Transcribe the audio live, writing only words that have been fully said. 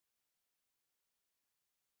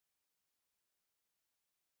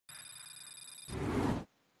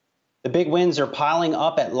The big wins are piling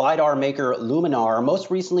up at LiDAR maker Luminar, most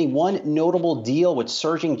recently one notable deal with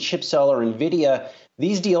surging chip seller Nvidia.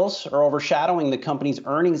 These deals are overshadowing the company's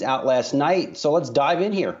earnings out last night. So let's dive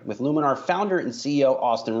in here with Luminar founder and CEO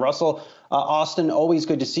Austin Russell. Austin, always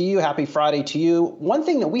good to see you. Happy Friday to you. One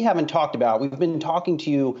thing that we haven't talked about, we've been talking to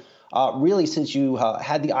you really since you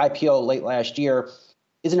had the IPO late last year,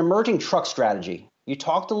 is an emerging truck strategy. You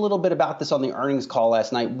talked a little bit about this on the earnings call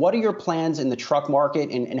last night. What are your plans in the truck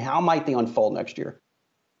market and how might they unfold next year?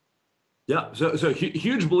 Yeah, so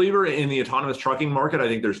huge believer in the autonomous trucking market. I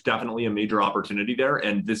think there's definitely a major opportunity there,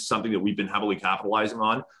 and this is something that we've been heavily capitalizing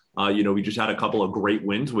on. We just had a couple of great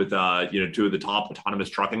wins with two of the top autonomous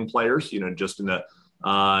trucking players. Just in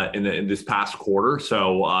this past quarter,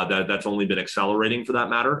 so that's only been accelerating for that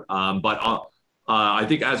matter. But I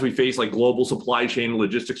think as we face like global supply chain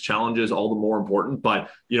logistics challenges, all the more important. But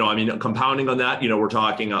compounding on that, we're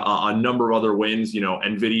talking a number of other wins.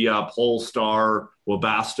 Nvidia, Polestar,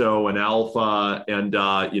 Webasto, and Alpha, and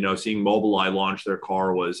seeing Mobileye launch their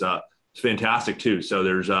car was fantastic too. So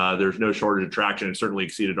there's no shortage of traction. It certainly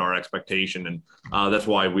exceeded our expectation, and that's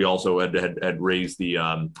why we also had raised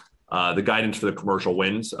the guidance for the commercial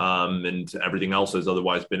wins, and everything else has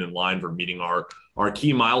otherwise been in line for meeting our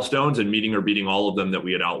key milestones and meeting or beating all of them that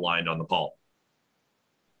we had outlined on the call.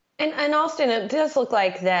 And Austin, it does look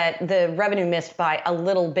like that the revenue missed by a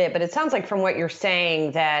little bit, but it sounds like from what you're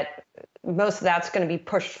saying that most of that's going to be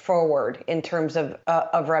pushed forward in terms of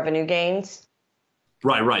revenue gains.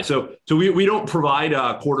 Right. So we don't provide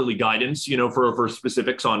quarterly guidance, for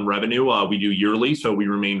specifics on revenue. We do yearly, so we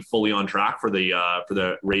remain fully on track for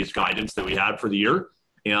the raised guidance that we had for the year.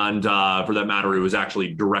 And for that matter, it was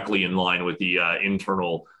actually directly in line with the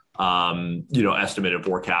internal, estimated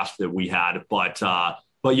forecast that we had.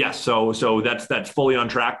 But yes, so that's fully on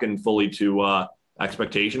track and fully to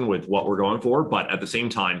expectation with what we're going for. But at the same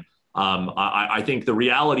time, I think the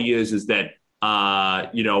reality is that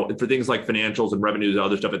for things like financials and revenues and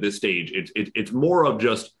other stuff at this stage, it's more of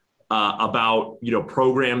just about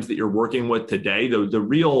programs that you're working with today.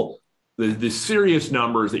 The serious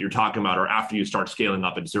numbers that you're talking about are after you start scaling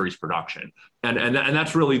up in series production, and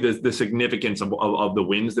that's really the significance of the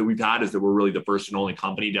wins that we've had, is that we're really the first and only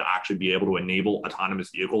company to actually be able to enable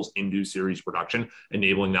autonomous vehicles into series production,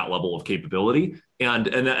 enabling that level of capability, and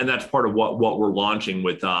that's part of what we're launching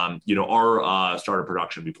with our start of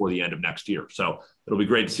production before the end of next year. So it'll be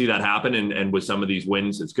great to see that happen, and with some of these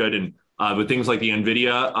wins, it's good. And with things like the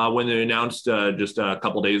Nvidia when they announced just a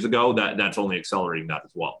couple days ago, that's only accelerating that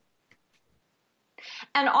as well.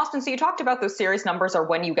 And Austin, so you talked about those series numbers or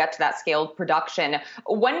when you get to that scaled production.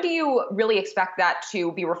 When do you really expect that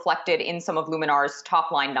to be reflected in some of Luminar's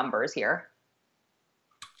top line numbers here?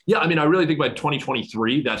 Yeah, I really think by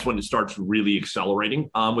 2023, that's when it starts really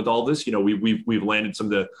accelerating with all this. We've landed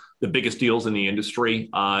some of the biggest deals in the industry,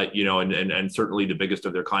 and certainly the biggest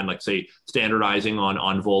of their kind, like say standardizing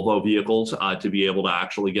on Volvo vehicles to be able to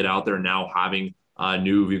actually get out there now having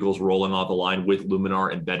new vehicles rolling off the line with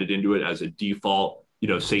Luminar embedded into it as a default,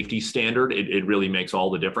 safety standard. It really makes all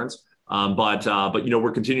the difference. But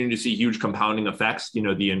we're continuing to see huge compounding effects. The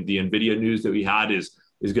Nvidia news that we had is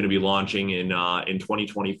going to be launching in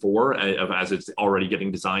 2024 as it's already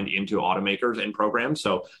getting designed into automakers and programs.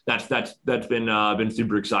 So that's been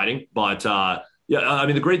super exciting. But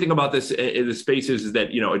the great thing about this space is that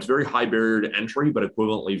it's very high barrier to entry, but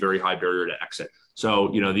equivalently very high barrier to exit. So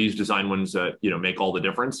these design wins make all the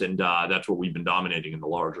difference, and that's what we've been dominating in the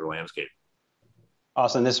larger landscape.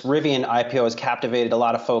 Austin, this Rivian IPO has captivated a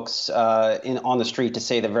lot of folks on the street, to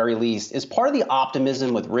say the very least. Is part of the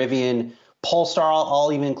optimism with Rivian, Polestar,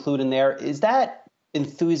 I'll even include in there, is that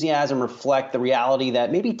enthusiasm reflect the reality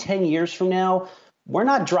that maybe 10 years from now, we're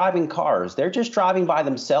not driving cars. They're just driving by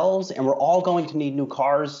themselves, and we're all going to need new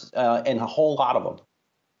cars and a whole lot of them.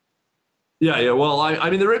 Yeah. Well,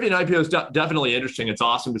 the Rivian IPO is definitely interesting. It's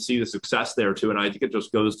awesome to see the success there too, and I think it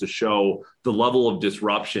just goes to show the level of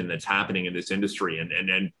disruption that's happening in this industry,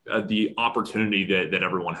 and the opportunity that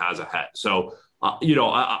everyone has ahead. So,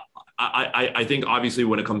 I think obviously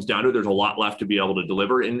when it comes down to it, there's a lot left to be able to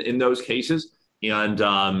deliver in those cases. And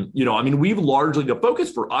we've largely, the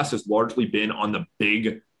focus for us has largely been on the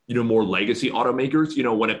big, more legacy automakers.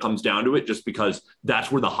 When it comes down to it, just because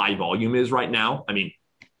that's where the high volume is right now.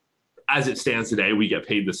 As it stands today, we get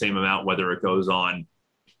paid the same amount whether it goes on,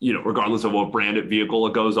 regardless of what branded vehicle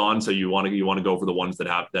it goes on. So you want to go for the ones that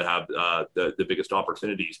have the biggest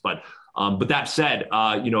opportunities. But that said,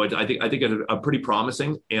 I think it's pretty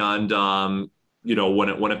promising. And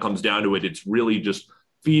when it comes down to it, it's really just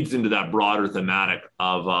feeds into that broader thematic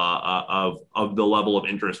of the level of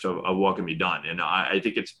interest of what can be done. And I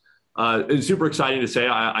think it's it's super exciting to say.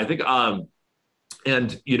 I think,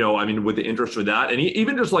 and I mean, with the interest with that, and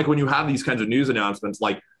even just like when you have these kinds of news announcements,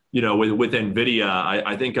 like with Nvidia,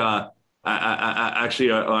 I think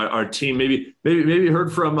actually our team maybe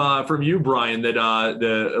heard from you, Brian, that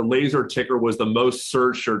the laser ticker was the most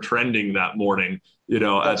searched or trending that morning.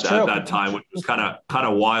 At that time, which was kind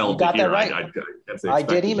of wild. You got to hear. that right. I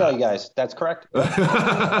did email you guys. That's correct.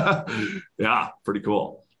 Yeah, pretty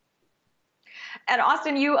cool. And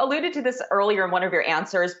Austin, you alluded to this earlier in one of your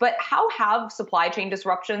answers, but how have supply chain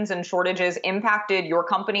disruptions and shortages impacted your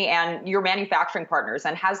company and your manufacturing partners?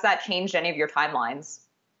 And has that changed any of your timelines?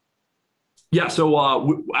 Yeah,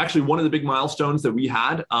 so actually one of the big milestones that we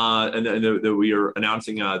had and that we are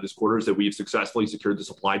announcing this quarter is that we've successfully secured the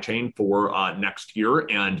supply chain for next year,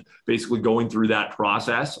 and basically going through that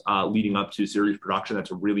process leading up to series production.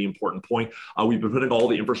 That's a really important point. We've been putting all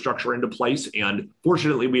the infrastructure into place, and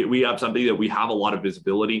fortunately we have something that we have a lot of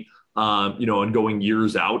visibility and going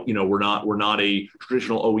years out. We're not a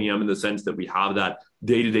traditional OEM in the sense that we have that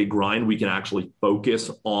day-to-day grind. We can actually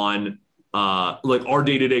focus on like our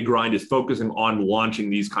day-to-day grind is focusing on launching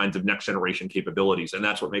these kinds of next generation capabilities. And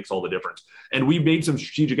that's what makes all the difference. And we've made some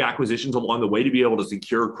strategic acquisitions along the way to be able to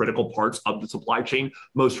secure critical parts of the supply chain.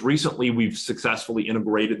 Most recently, we've successfully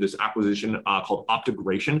integrated this acquisition called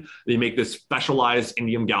Optigration. They make this specialized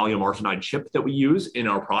indium gallium arsenide chip that we use in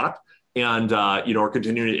our product, and are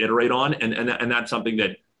continuing to iterate on. And that's something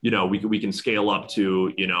that, we can scale up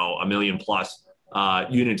to, 1 million plus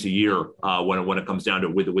units a year when it comes down to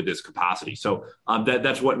with this capacity. So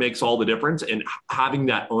that's what makes all the difference. And having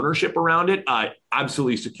that ownership around it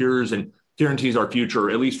absolutely secures and guarantees our future,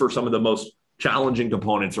 at least for some of the most challenging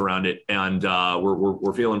components around it. And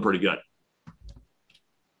we're feeling pretty good.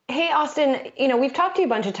 Hey, Austin, we've talked to you a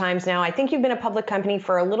bunch of times now. I think you've been a public company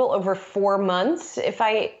for a little over 4 months, if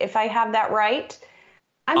I have that right.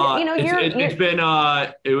 It's been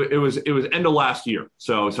it was end of last year,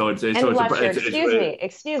 so it's end of last year.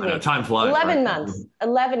 Excuse me. Time flies. 11 months.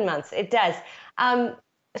 11 months. It does.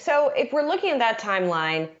 So if we're looking at that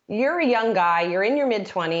timeline, you're a young guy. You're in your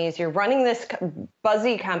mid-20s. You're running this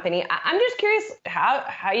buzzy company. I'm just curious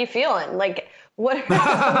how you feeling. Like, what are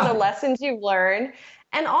some of the lessons you've learned?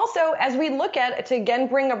 And also, as we look at to again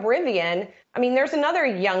bring up Rivian, I mean, there's another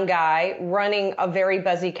young guy running a very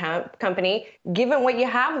buzzy company. Given what you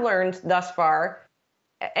have learned thus far,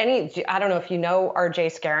 I don't know if you know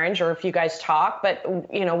RJ Scaringe or if you guys talk, but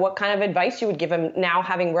what kind of advice you would give him now,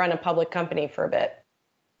 having run a public company for a bit?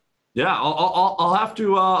 Yeah, I'll have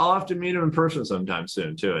to meet him in person sometime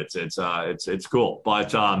soon too. It's cool,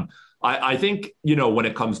 but I think when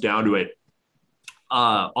it comes down to it.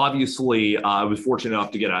 Obviously, I was fortunate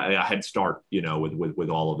enough to get a head start, with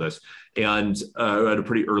all of this, and at a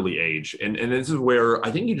pretty early age. And this is where I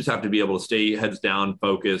think you just have to be able to stay heads down,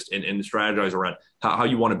 focused, and strategize around how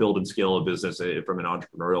you want to build and scale a business from an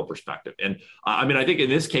entrepreneurial perspective. And I mean, I think in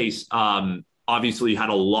this case, obviously had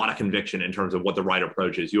a lot of conviction in terms of what the right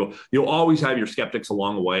approach is. You'll always have your skeptics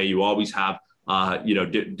along the way. You always have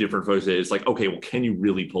different folks. It's like, okay, well, can you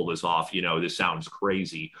really pull this off? This sounds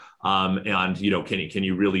crazy. And can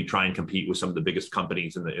you really try and compete with some of the biggest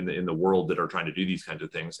companies in the world that are trying to do these kinds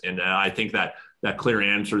of things? And I think that clear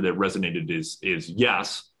answer that resonated is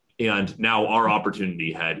yes. And now our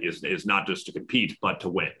opportunity ahead is not just to compete, but to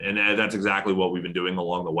win. And that's exactly what we've been doing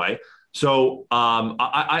along the way. So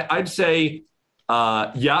I'd say,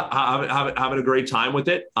 having a great time with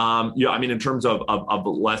it. I mean, in terms of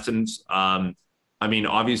lessons, I mean,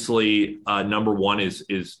 obviously, number one is,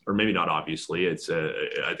 or maybe not obviously, it's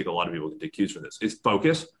I think a lot of people can take cues from this, is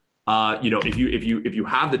focus. If you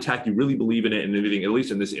have the tech, you really believe in it and everything, at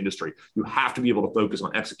least in this industry, you have to be able to focus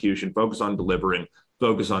on execution, focus on delivering,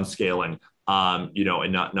 focus on scaling, and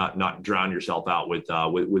not drown yourself out with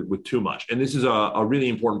too much. And this is a really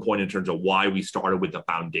important point in terms of why we started with the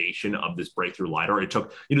foundation of this breakthrough LiDAR. It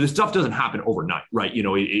took, this stuff doesn't happen overnight, right?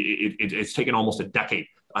 It's taken almost a decade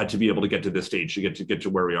to be able to get to this stage, to get to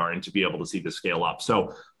where we are, and to be able to see the scale up.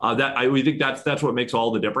 So we think that's what makes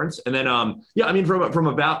all the difference. And then I mean, from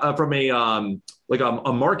a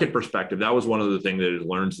market perspective, that was one of the things that it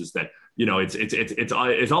learns is that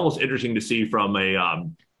it's almost interesting to see from a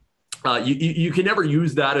you can never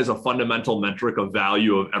use that as a fundamental metric of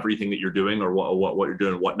value of everything that you're doing or what you're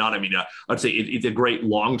doing and whatnot. I mean, I'd say it's a great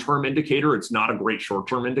long-term indicator. It's not a great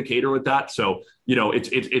short-term indicator with that. So,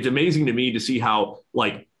 it's amazing to me to see how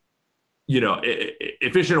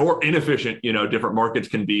efficient or inefficient, different markets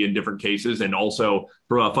can be in different cases. And also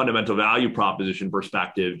from a fundamental value proposition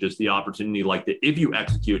perspective, just the opportunity, if you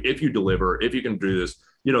execute, if you deliver, if you can do this,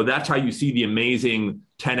 that's how you see the amazing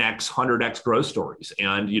 10x, 100x growth stories.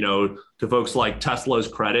 And, to folks like Tesla's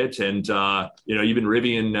credit and, even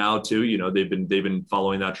Rivian now too, they've been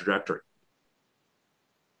following that trajectory.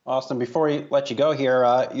 Austin, before we let you go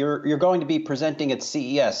here, you're going to be presenting at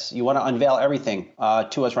CES. You want to unveil everything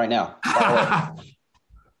to us right now.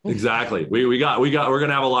 Exactly. We're going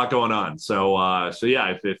to have a lot going on. So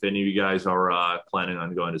yeah, if any of you guys are planning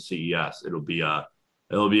on going to CES, it'll be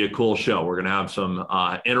a cool show. We're going to have some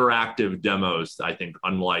interactive demos, I think,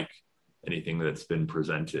 unlike anything that's been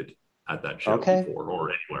presented at that show before or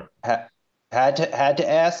anywhere. Had to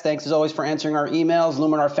ask. Thanks as always for answering our emails.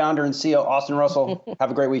 Luminar founder and CEO Austin Russell.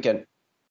 Have a great weekend.